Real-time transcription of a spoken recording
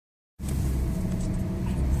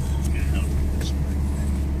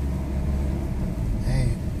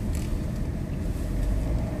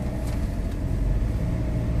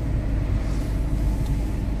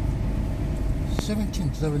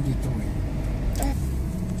1773.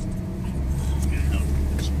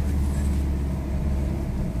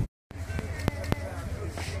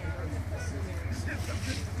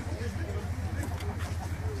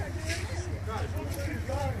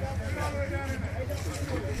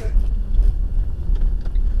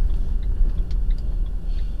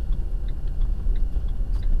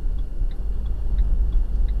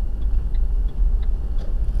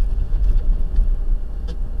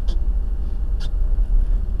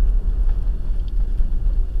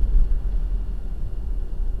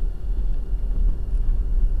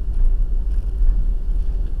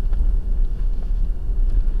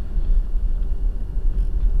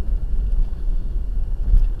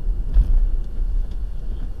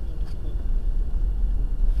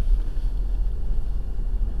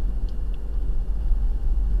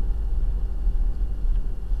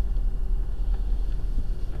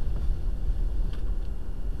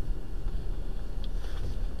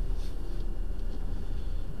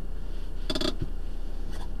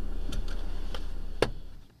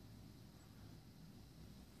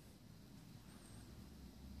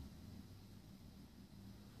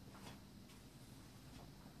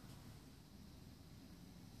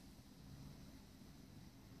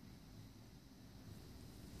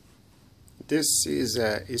 This is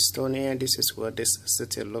Estonia. This is what this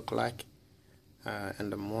city look like in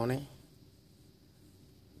the morning.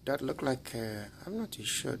 That look like I'm not too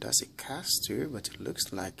sure that's a castle, but it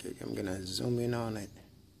looks like it. I'm gonna zoom in on it.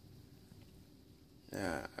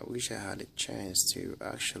 I wish I had a chance to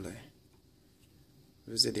actually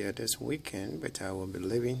visit there this weekend, but I will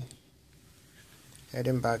be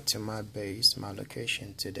heading back to my base, my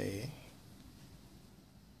location today.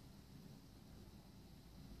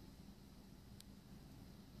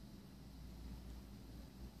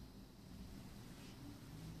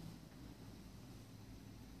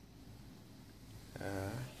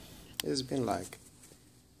 It's been like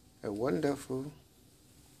a wonderful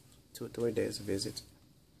 2-3 days visit.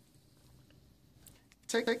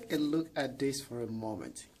 Take a look at this for a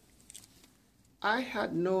moment. I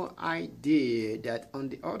had no idea that on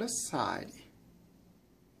the other side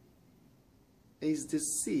is the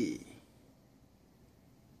sea.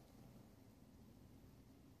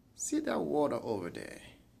 See that water over there?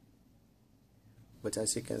 But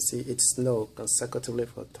as you can see, it snowed consecutively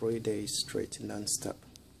for 3 days straight, non-stop.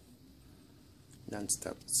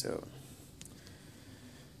 So,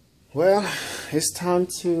 well, it's time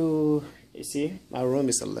to, you see, my room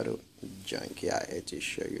is a little junky. I hate to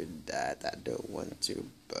show you that. I don't want to,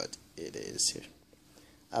 but it is.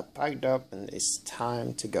 I packed up and it's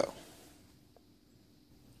time to go.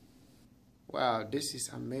 Wow, this is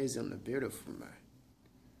amazingly beautiful, man.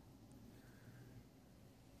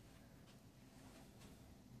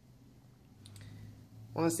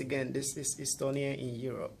 Once again, this is Estonia in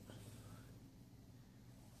Europe.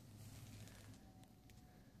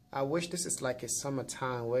 I wish this is like a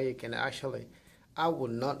summertime where you can actually, I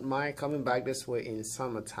would not mind coming back this way in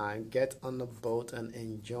summertime, get on the boat and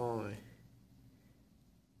enjoy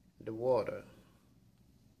the water.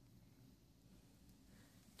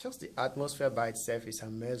 Just the atmosphere by itself is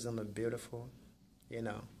amazingly beautiful, you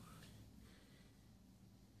know.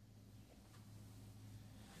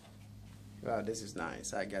 Wow, this is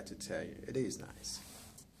nice, I got to tell you, it is nice.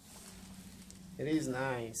 It is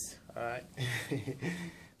nice, alright.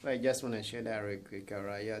 But I just want to share that real quick,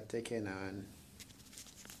 alright? Yeah, take care now and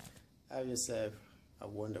have yourself a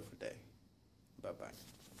wonderful day. Bye-bye.